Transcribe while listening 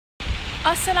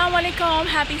अस्सलाम वालेकुम,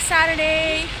 happy Saturday.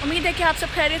 उम्मीद है कि आप सब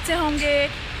खैरियत से होंगे।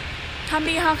 हम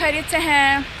भी यहाँ खैरियत से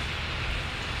हैं।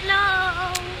 Hello.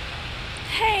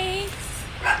 Hey.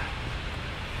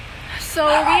 So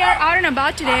we are out and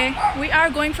about today. We are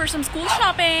going for some school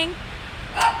shopping,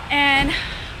 and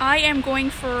I am going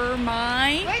for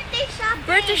my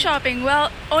Birthday shopping.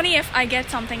 Well, only if I get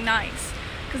something nice,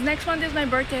 because next month is my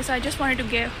birthday, so I just wanted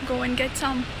to go and get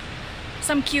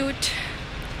some cute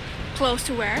clothes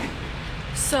to wear.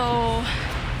 So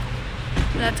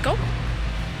let's go.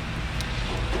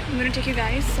 I'm gonna take you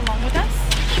guys along with us.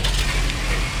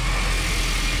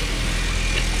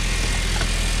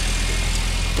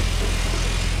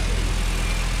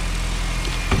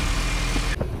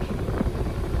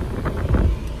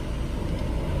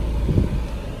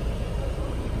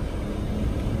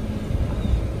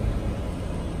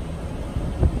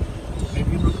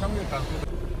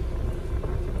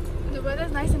 The weather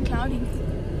is nice and cloudy.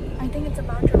 I think it's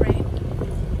about to rain.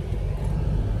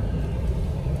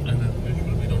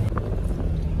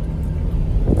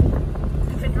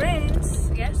 If it rains,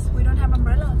 yes, we don't have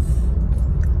umbrellas.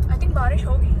 I think barish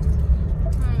hogi.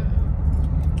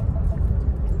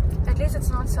 At least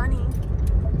it's not sunny.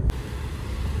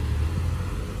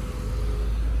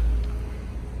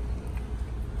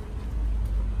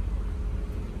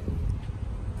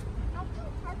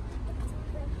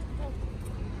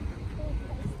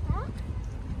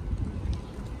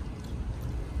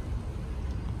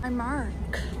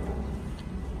 Mark.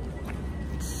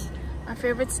 It's my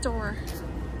favorite store.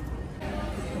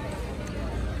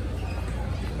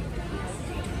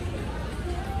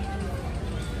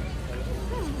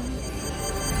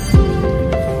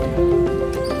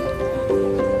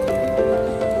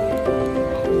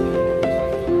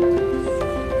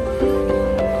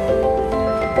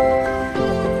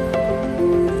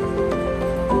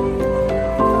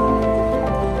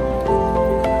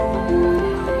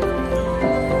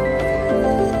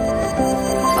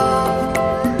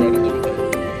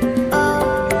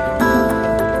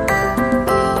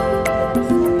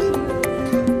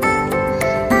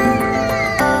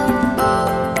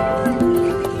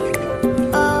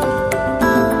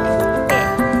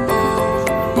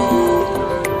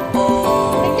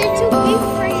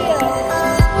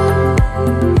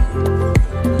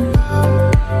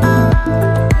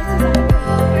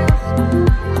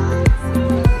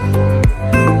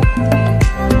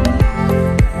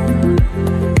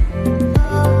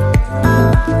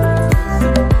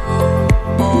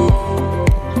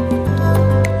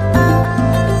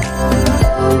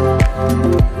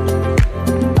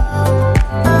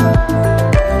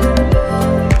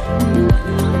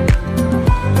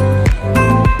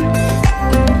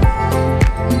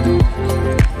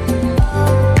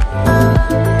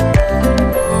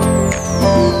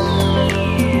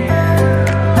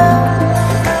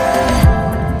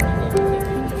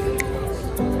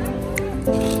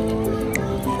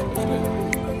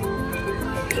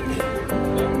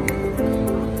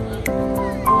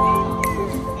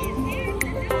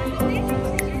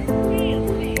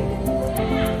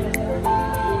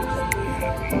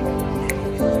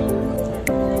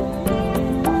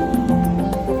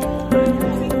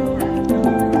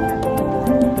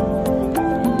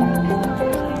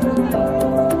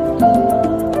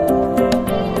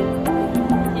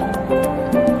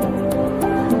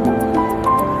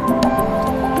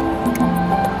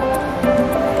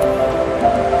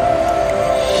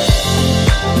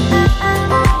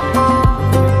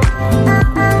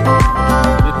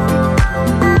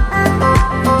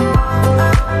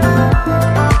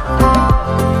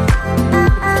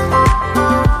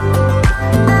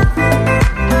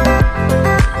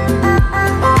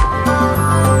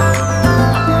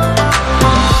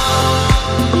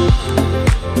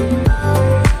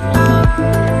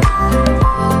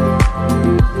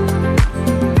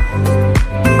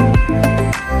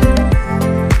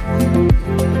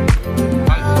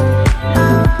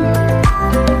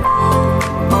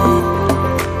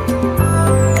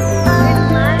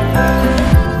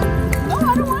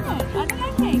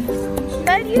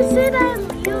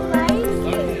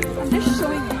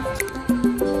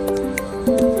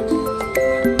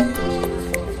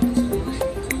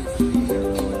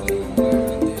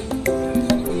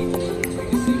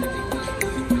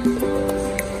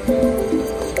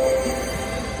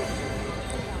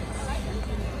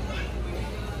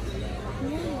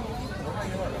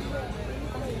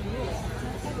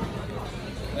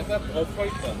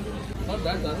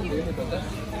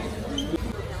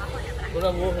 थोड़ा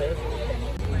वो है।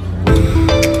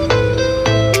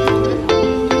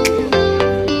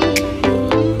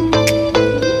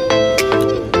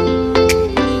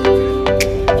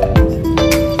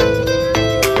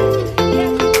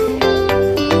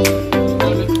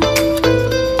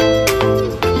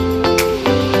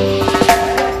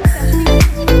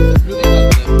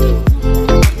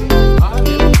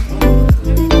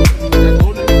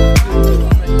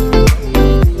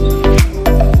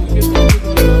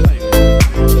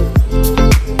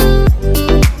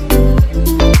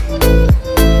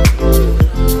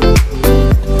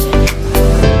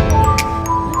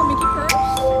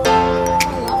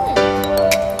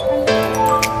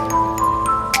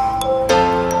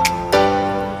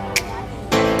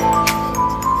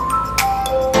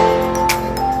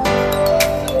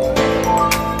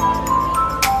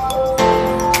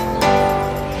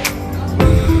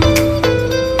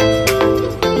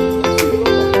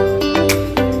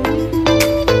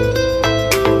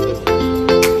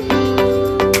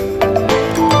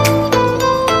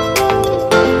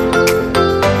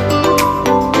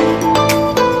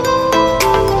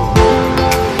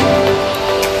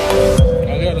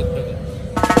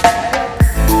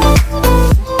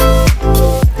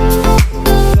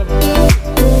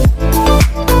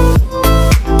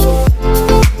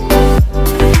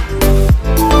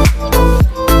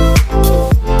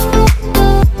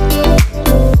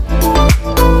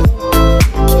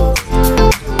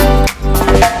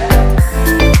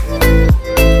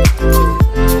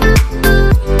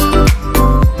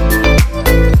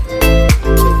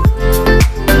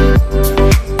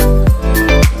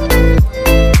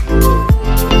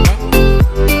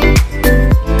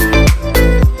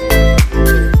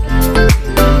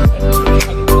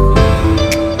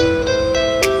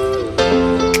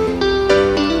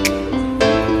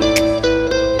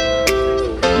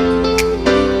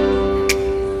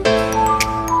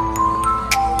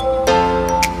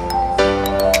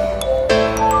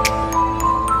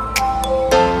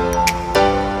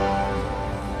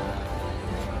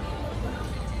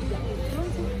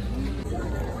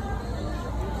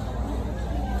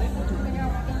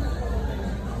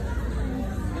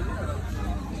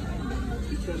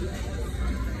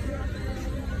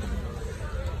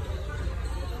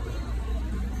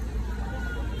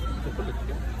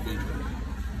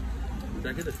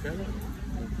 Jacket is better.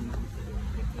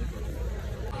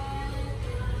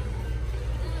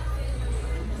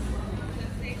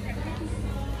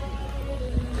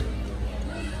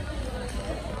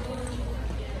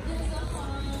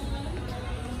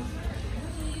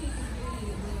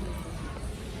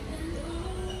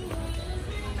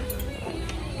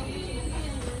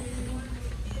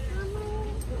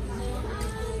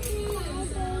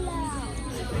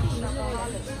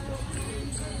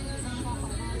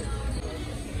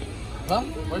 Huh?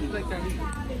 Why should I carry you?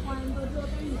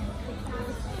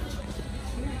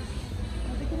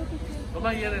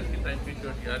 Baba, here is the time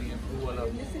shirt. यार ये blue वाला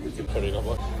कितना पड़ेगा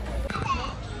boss?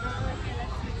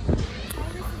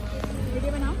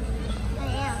 Video बनाओ?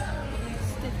 Yeah.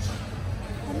 Stitch.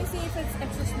 Let me see if it's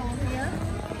extra small here.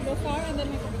 Go far and then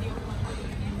make a video.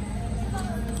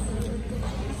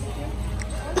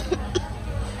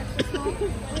 Extra small?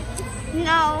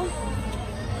 No.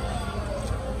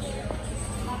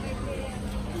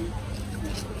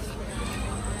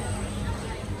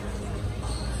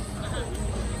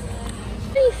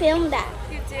 We filmed that.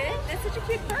 You did? That's such a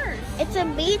cute purse. It's a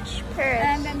beach purse.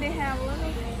 And then they have a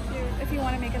little here if you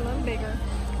want to make it a little bigger.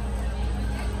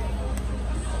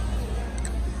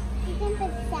 You can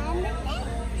put sand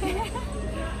in it?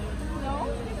 No,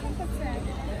 you can put sand.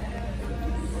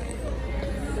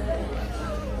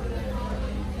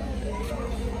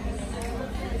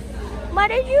 What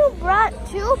did you brought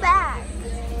 2 bags?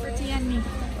 For Tia and me.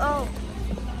 Oh.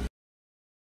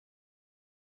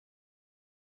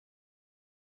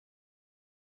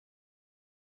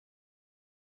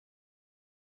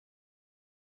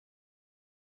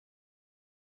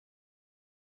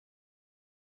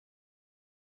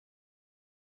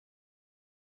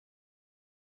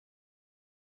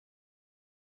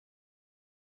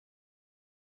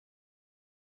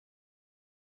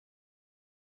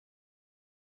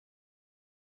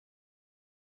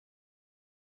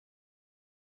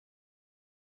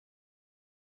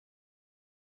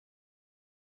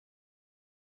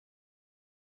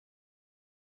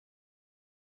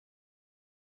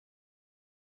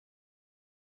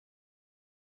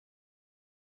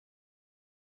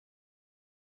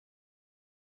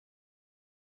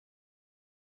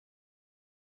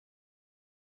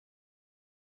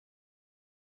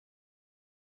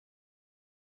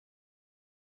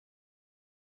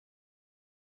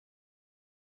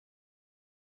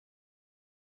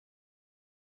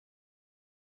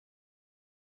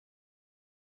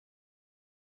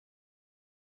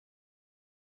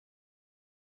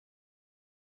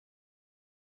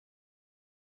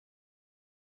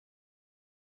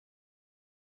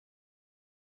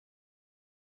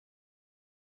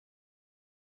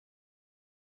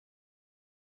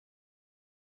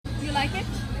 You like it?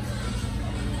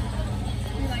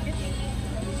 You like it?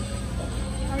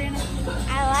 Ariana?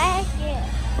 I like it.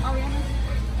 Ariana?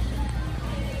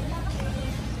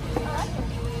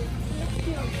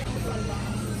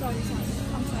 Sorry.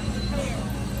 I'm sorry.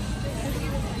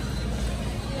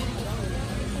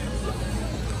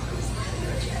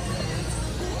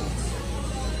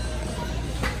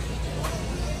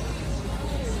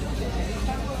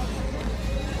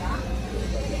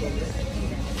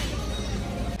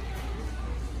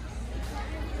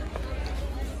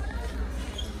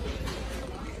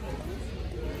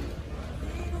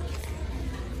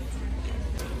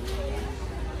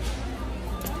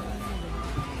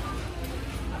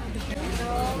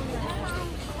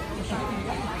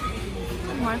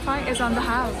 Wi-Fi is on the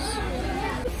house.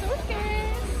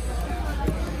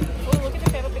 Oh, look at the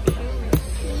little big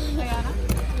shoes. Diana?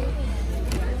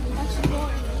 That's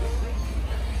more.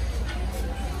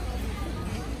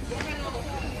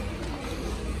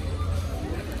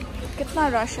 कितना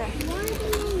rush है?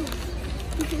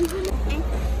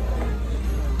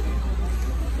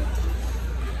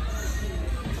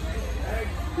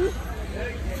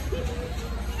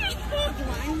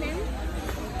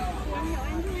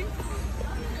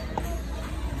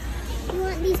 You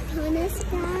want these tuna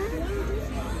stuff?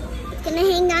 It's gonna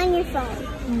hang on your phone.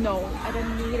 No, I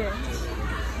don't need it.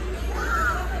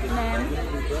 Ma'am.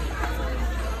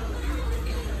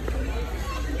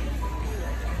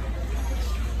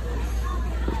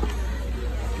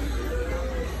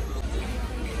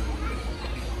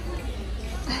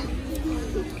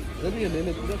 Rami,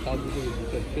 मैंने पूरा काम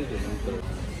करके देना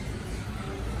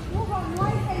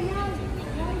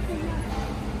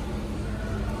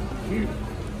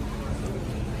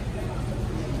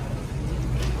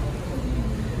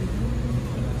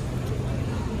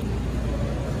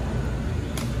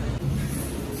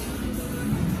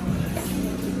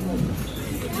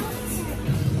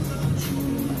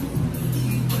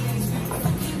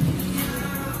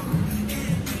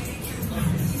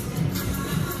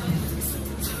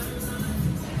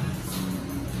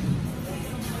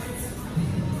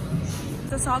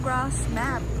Sawgrass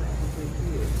map.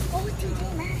 Oh, TJ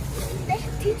Maxx. They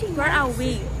have TJ Maxx. Where are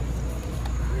we?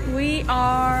 We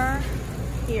are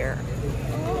here.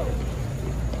 Oh.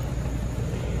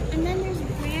 And then there's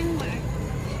Brandmark.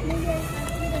 Maybe I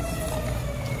have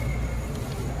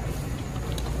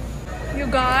You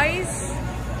guys,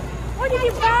 what did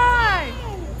you buy?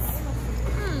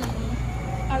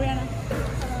 Ariana.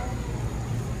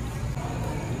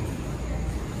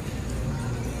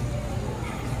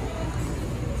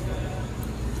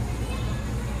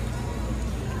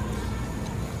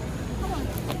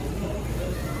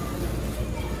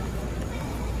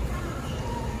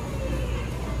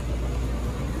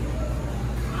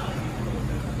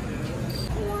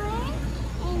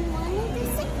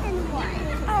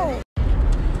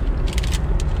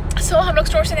 So हम लोग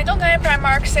store से निकल गए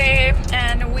Primark से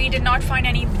and we did not find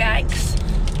any bags.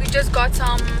 We just got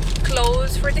some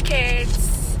clothes for the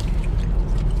kids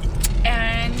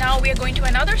and now we are going to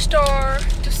another store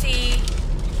to see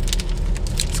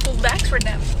school bags for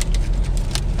them.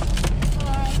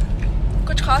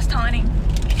 कुछ खास था नहीं.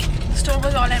 The store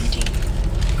was all empty.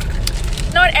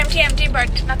 Not empty but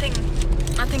nothing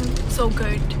so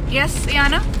good. Yes,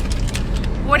 Iana?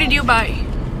 What did you buy?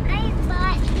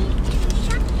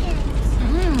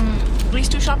 These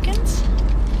two Shopkins.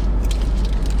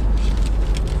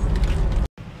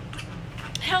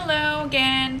 Hello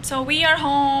again. So we are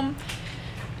home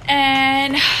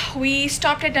and we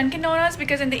stopped at Dunkin' Donuts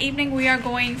because in the evening we are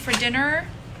going for dinner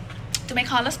to my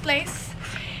Khala's place.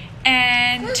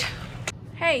 And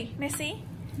hey, Missy,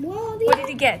 what did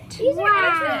you get?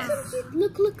 Wow.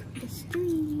 Look. The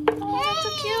stream. Oh, that's so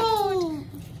cute.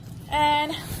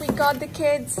 And we got the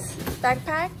kids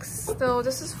backpacks. So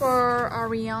this is for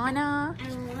Ariana.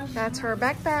 That's her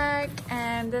backpack.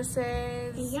 And this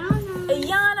is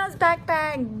Ayana's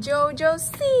backpack. Jojo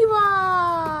Siwa.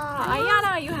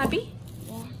 Ayana, are you happy?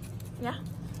 Yeah?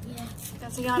 Yeah.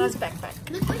 That's Ayana's backpack.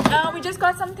 We just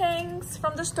got some things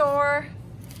from the store.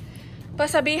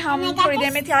 बस अभी हम थोड़ी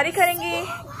देर में तैयारी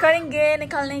करेंगे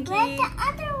निकलने की. Where's the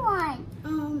other one?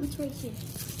 It's right here.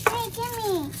 Hey, give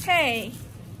me. Hey.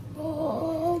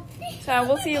 Oh. So I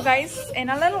will see you guys in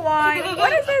a little while.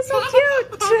 What is this? So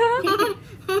cute.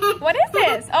 What is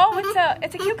this? Oh,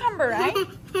 it's a cucumber, right?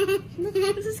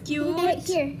 This is cute. Right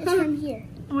here. It's from here.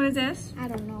 What is this? I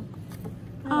don't know.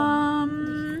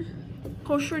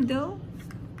 Kosher dill.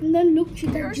 And then look,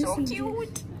 They're so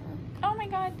cute. Oh my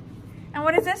god. And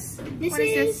what is this? This what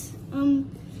is this?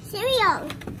 Cereal.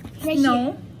 Right No.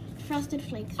 Here. Frosted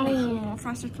Flakes. Right here.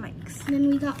 Frosted Flakes. And then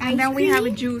we got ice And then we cream. have a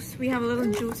juice. We have a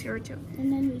little juice here too.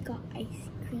 And then we got ice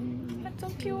cream. That's so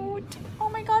cute. Oh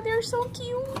my god, they're so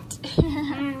cute.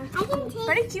 I can take.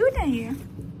 Very cute are you?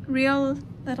 Real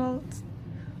little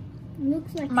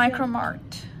Looks like Micro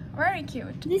Mart. Very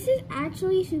cute. This is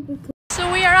actually super cool. So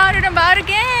we are out and about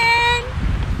again.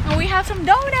 And we have some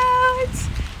donuts.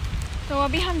 So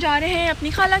अभी हम जा रहे हैं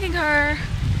अपनी खाला के घर.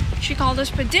 She called us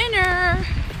for dinner.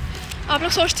 आप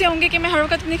लोग सोचते होंगे कि मैं हर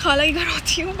वक्त अपनी खाला के घर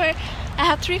होती हूँ, but I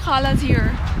have 3 khalas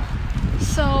here.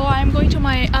 So I'm going to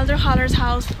my elder khala's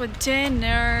house for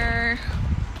dinner.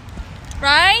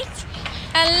 Right?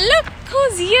 And look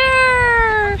who's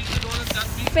here!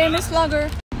 Famous vlogger.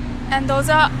 And those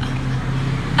are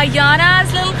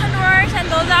Ayana's little converse and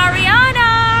those are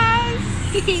Ariana's.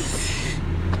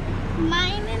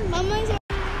 Mine and Mama's.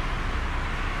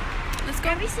 Let's go.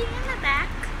 Everything in the back.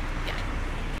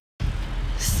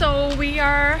 So we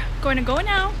are going to go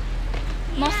now.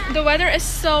 The weather is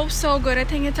so good. I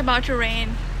think it's about to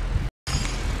rain.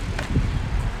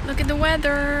 Look at the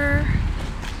weather.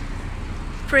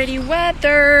 Pretty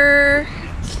weather.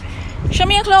 Show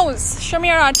me your clothes. Show me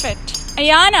your outfit.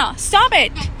 Ayana, stop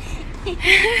it.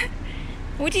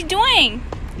 What are you doing?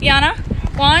 Ayana,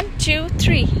 1, 2,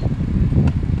 3.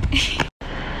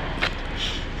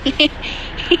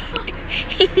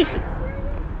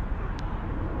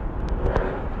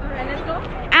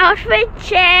 Outfit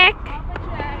check.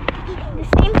 The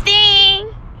same thing.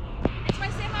 It's my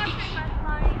same outfit, but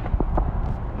mine.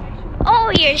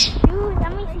 Oh, your shoes.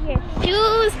 Let me see your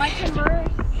shoes. My Converse.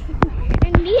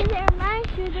 And these are my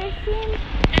shoes. They're same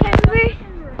Converse.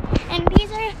 And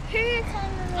these are her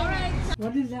Converse. Alright.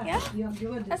 What is that? Yeah?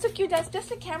 Give it. That's so cute. That's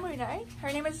just a Camry, right?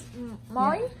 Her name is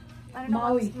Maui? I don't know.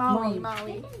 Maui.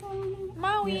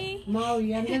 Maui.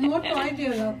 Maui. And there's more toy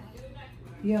there.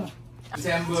 Yeah.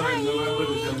 December, November,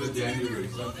 December, January,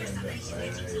 something like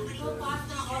that.